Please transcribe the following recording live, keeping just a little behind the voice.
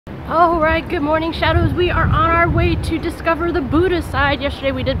Alright, good morning shadows. We are on our way to discover the Bude side.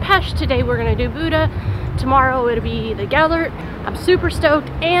 Yesterday we did Pest, today we're going to do Bude. Tomorrow it'll be the Gellert. I'm super stoked,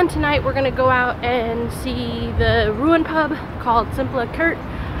 and tonight we're going to go out and see the ruin pub called Szimpla Kert,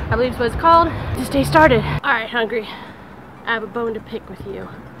 I believe is what it's called. This day started. Alright, Hungary, I have a bone to pick with you.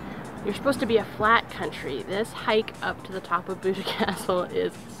 You're supposed to be a flat country. This hike up to the top of Bude Castle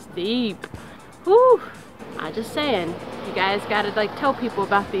is steep. Whew! I'm just saying, you guys gotta like tell people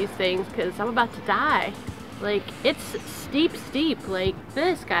about these things because I'm about to die. Like, it's steep like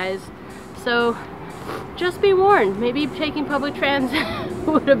this, guys. So just be warned, maybe taking public transit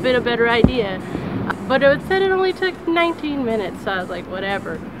would have been a better idea. But it said it only took 19 minutes, so I was like,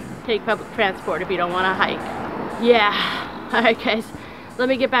 whatever. Take public transport if you don't want to hike. Yeah. Alright guys, let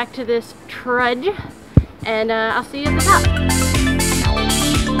me get back to this trudge and I'll see you at the top.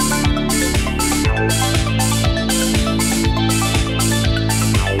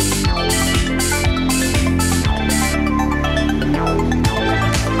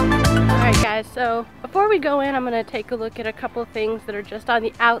 So before we go in, I'm going to take a look at a couple things that are just on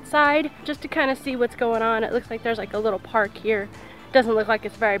the outside, just to kind of see what's going on. It looks like there's like a little park here. Doesn't look like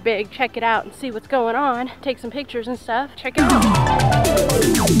it's very big. Check it out and see what's going on. Take some pictures and stuff. Check it out.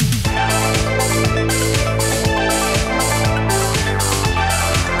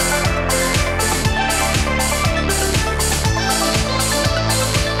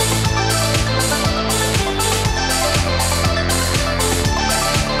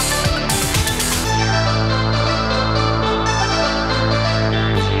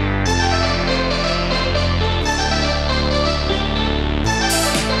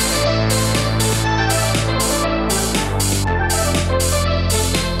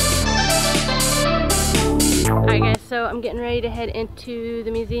 So I'm getting ready to head into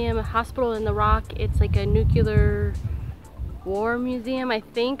the museum, a hospital in the rock. It's like a nuclear war museum, I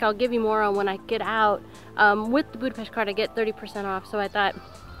think. I'll give you more on when I get out. With the Budapest card, I get 30% off, so I thought,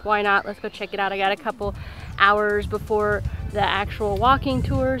 why not? Let's go check it out. I got a couple hours before the actual walking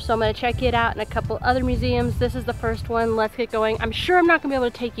tour, so I'm gonna check it out in a couple other museums. This is the first one. Let's get going. I'm sure I'm not gonna be able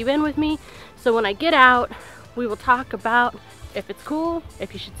to take you in with me, so when I get out, we will talk about if it's cool,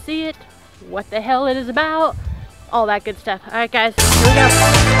 if you should see it, what the hell it is about, all that good stuff. All right, guys, here we go.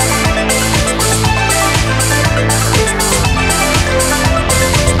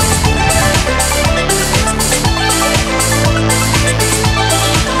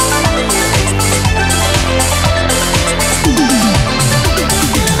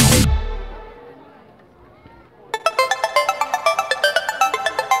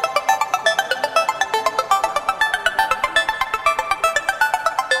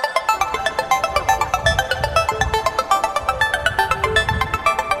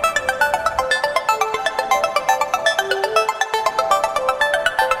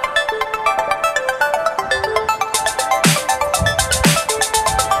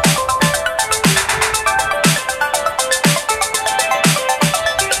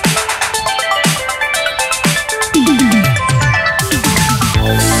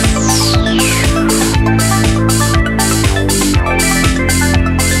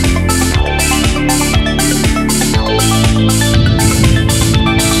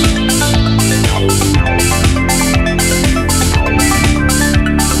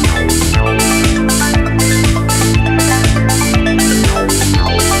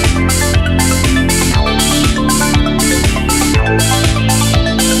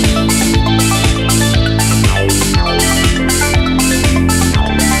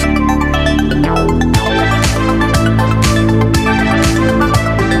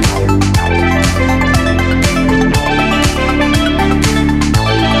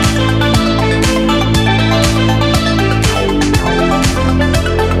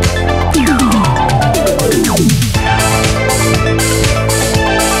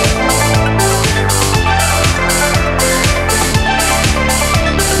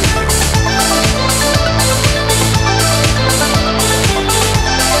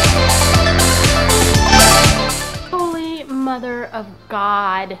 Of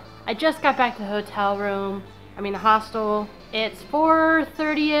God, I just got back to the hotel room. I mean the hostel. It's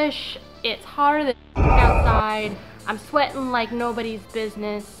 4:30ish. It's hotter than outside. I'm sweating like nobody's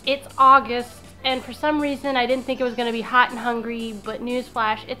business. It's August, and for some reason I didn't think it was gonna be hot in Hungary, but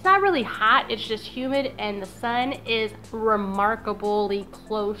newsflash, it's not really hot, it's just humid, and the sun is remarkably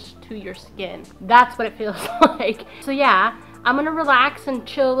close to your skin. That's what it feels like. So yeah, I'm gonna relax and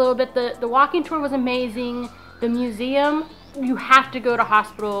chill a little bit. The walking tour was amazing. The museum you have to go to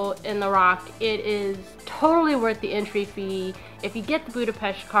hospital in the Rock. It is totally worth the entry fee. If you get the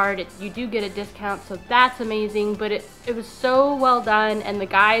Budapest card, you do get a discount, so that's amazing. But it was so well done, and the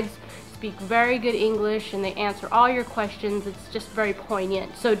guides speak very good English and they answer all your questions. It's just very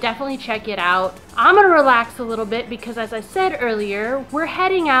poignant, so definitely check it out. I'm gonna relax a little bit because, as I said earlier, we're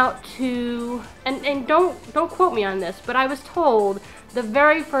heading out to, and don't quote me on this, but I was told the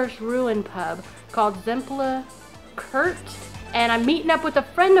very first ruin pub called Szimpla Kert, and I'm meeting up with a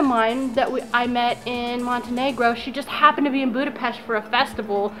friend of mine that I met in Montenegro. She just happened to be in Budapest for a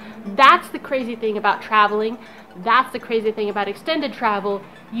festival. That's the crazy thing about traveling. That's the crazy thing about extended travel.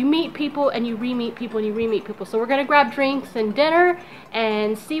 You meet people and you re-meet people and you re-meet people. So we're gonna grab drinks and dinner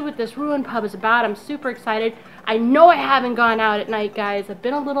and see what this ruin pub is about. I'm super excited. I know I haven't gone out at night, guys. I've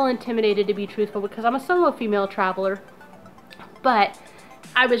been a little intimidated, to be truthful, because I'm a solo female traveler. But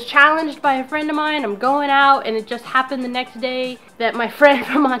I was challenged by a friend of mine. I'm going out, and it just happened the next day that my friend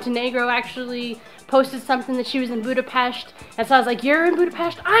from Montenegro actually posted something that she was in Budapest. And so I was like, you're in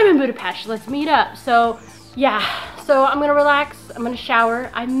Budapest? I'm in Budapest. Let's meet up. So yeah, so I'm gonna relax. I'm gonna shower.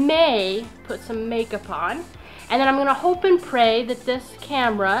 I may put some makeup on, and then I'm gonna hope and pray that this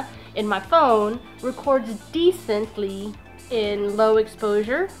camera in my phone records decently in low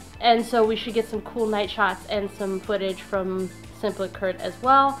exposure. And so we should get some cool night shots and some footage from Szimpla Kert as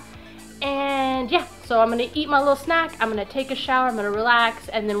well. And yeah, so I'm gonna eat my little snack, I'm gonna take a shower, I'm gonna relax,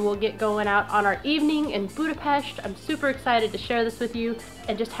 and then we'll get going out on our evening in Budapest. I'm super excited to share this with you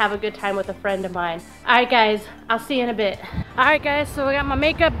and just have a good time with a friend of mine. Alright guys, I'll see you in a bit. Alright guys, so I got my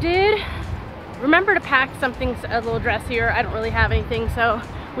makeup did. Remember to pack something a little dressier. I don't really have anything, so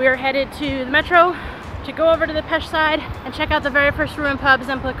we are headed to the metro to go over to the Pest side and check out the very first ruin pub,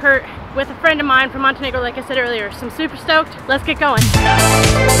 Szimpla Kert, with a friend of mine from Montenegro, like I said earlier. So I'm super stoked. Let's get going.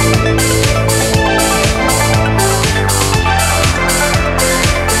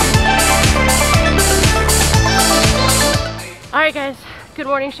 Alright guys, good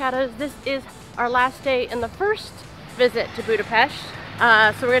morning shadows. This is our last day in the first visit to Budapest.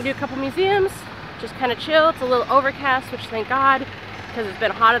 So we're gonna do a couple museums, just kind of chill. It's a little overcast, which thank God, because it's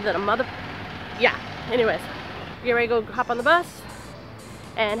been hotter than a mother... Yeah, anyways, get ready to go hop on the bus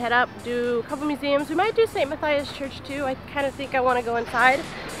and head up, do a couple museums. We might do St. Mathias Church too. I kind of think I want to go inside.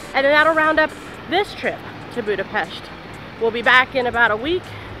 And then that'll round up this trip to Budapest. We'll be back in about a week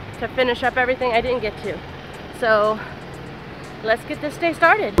to finish up everything I didn't get to. So let's get this day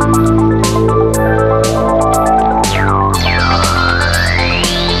started.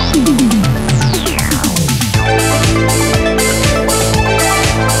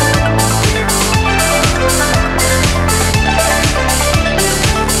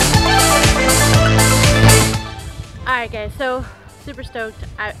 Alright guys, so super stoked.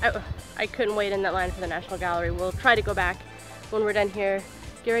 I couldn't wait in that line for the National Gallery. We'll try to go back when we're done here.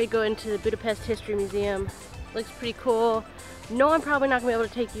 Get ready to go into the Budapest History Museum. Looks pretty cool. No, I'm probably not going to be able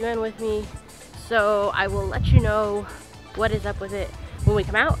to take you in with me, so I will let you know what is up with it when we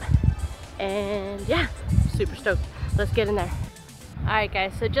come out. And yeah, super stoked. Let's get in there. Alright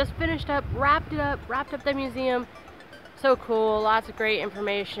guys, so just finished up, wrapped up the museum. So cool, lots of great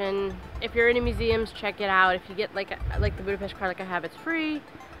information. If you're into museums, check it out. If you get like the Budapest card like I have, it's free.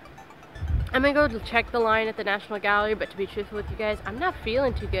 I'm gonna go to check the line at the National Gallery, but to be truthful with you guys, I'm not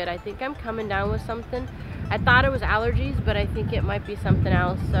feeling too good. I think I'm coming down with something. I thought it was allergies, but I think it might be something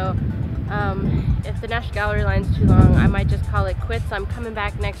else. So if the National Gallery line's too long, I might just call it quits. I'm coming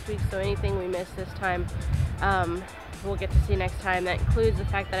back next week, so anything we miss this time, we'll get to see next time. That includes the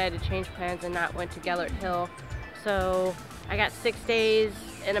fact that I had to change plans and not went to Gellert Hill. So I got 6 days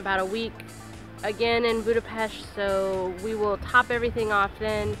in about a week again in Budapest, so we will top everything off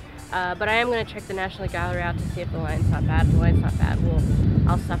then. But I am going to check the National Gallery out to see if the line's not bad. If the line's not bad,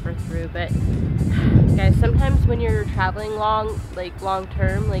 I'll suffer through. But guys, sometimes when you're traveling long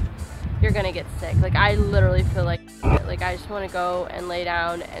term, like you're gonna get sick. Like I literally feel like I just want to go and lay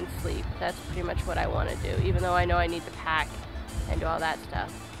down and sleep. That's pretty much what I want to do, even though I know I need to pack and do all that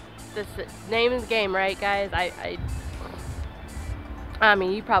stuff. This name of the game, right guys? I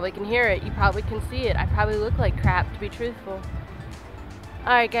mean, you probably can hear it, you probably can see it. I probably look like crap, to be truthful.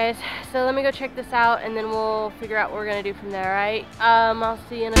 Alright guys, so let me go check this out and then we'll figure out what we're gonna do from there, alright? I'll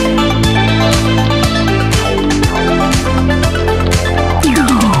see you in a minute.